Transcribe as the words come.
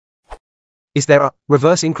Is there a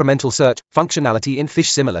reverse incremental search functionality in Fish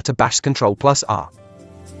similar to Bash's Ctrl+R?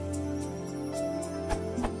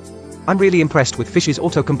 I'm really impressed with Fish's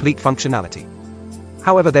autocomplete functionality.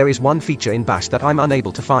 However, there is one feature in Bash that I'm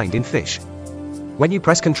unable to find in Fish. When you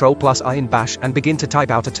press Ctrl+I in Bash and begin to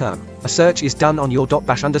type out a term, a search is done on your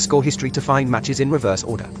 .bash_history to find matches in reverse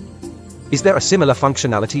order. Is there a similar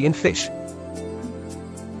functionality in Fish?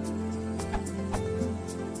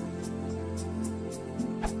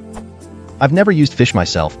 I've never used Fish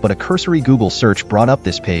myself, but a cursory Google search brought up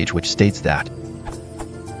this page which states that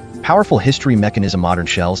powerful history mechanism modern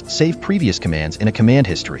shells save previous commands in a command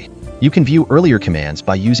history. You can view earlier commands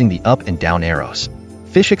by using the up and down arrows.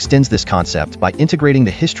 Fish extends this concept by integrating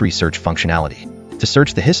the history search functionality. To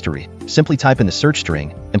search the history, simply type in the search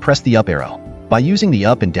string and press the up arrow. By using the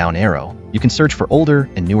up and down arrow, you can search for older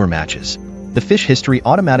and newer matches. The Fish history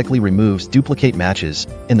automatically removes duplicate matches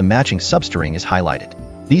and the matching substring is highlighted.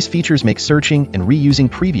 These features make searching and reusing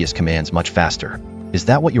previous commands much faster. Is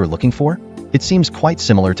that what you're looking for? It seems quite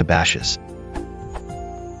similar to Bash's.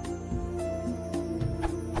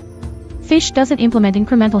 Fish doesn't implement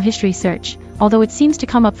incremental history search, although it seems to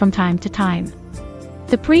come up from time to time.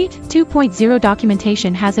 The pre-2.0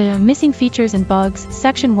 documentation has a Missing Features and Bugs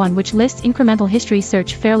section 1 which lists incremental history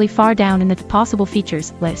search fairly far down in the possible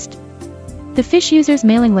features list. The Fish users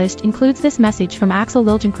mailing list includes this message from Axel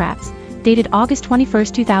Liljenkratz, dated August 21,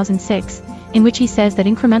 2006, in which he says that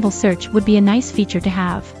incremental search would be a nice feature to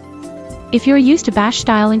have. If you're used to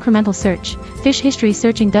Bash-style incremental search, Fish history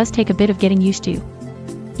searching does take a bit of getting used to.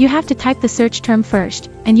 You have to type the search term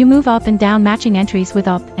first, and you move up and down matching entries with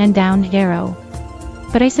up and down arrow.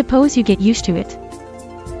 But I suppose you get used to it.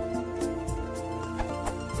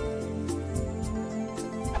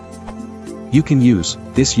 You can use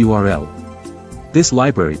this URL. This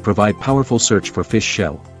library provide powerful search for Fish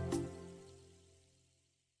shell.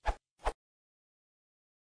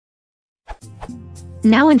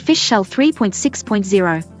 Now in Fish Shell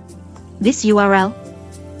 3.6.0. This URL.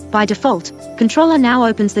 By default, Ctrl+R now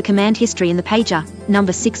opens the command history in the pager,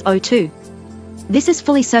 number 602. This is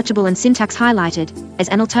fully searchable and syntax highlighted, as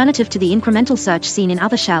an alternative to the incremental search seen in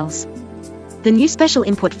other shells. The new special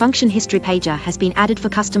input function history pager has been added for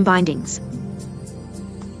custom bindings.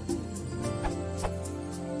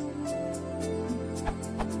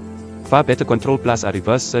 Far better Ctrl+R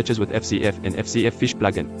reverse searches with FCF and FCF Fish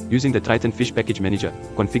plugin, using the Triton Fish Package Manager,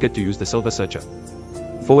 configured to use the Silver Searcher.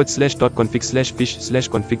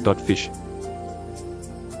 /.config/fish/config.fish.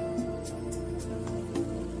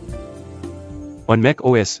 On Mac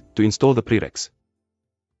OS, to install the prereqs.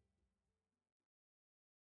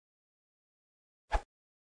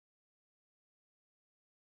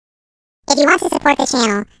 If you want to support the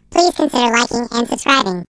channel, please consider liking and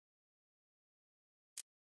subscribing.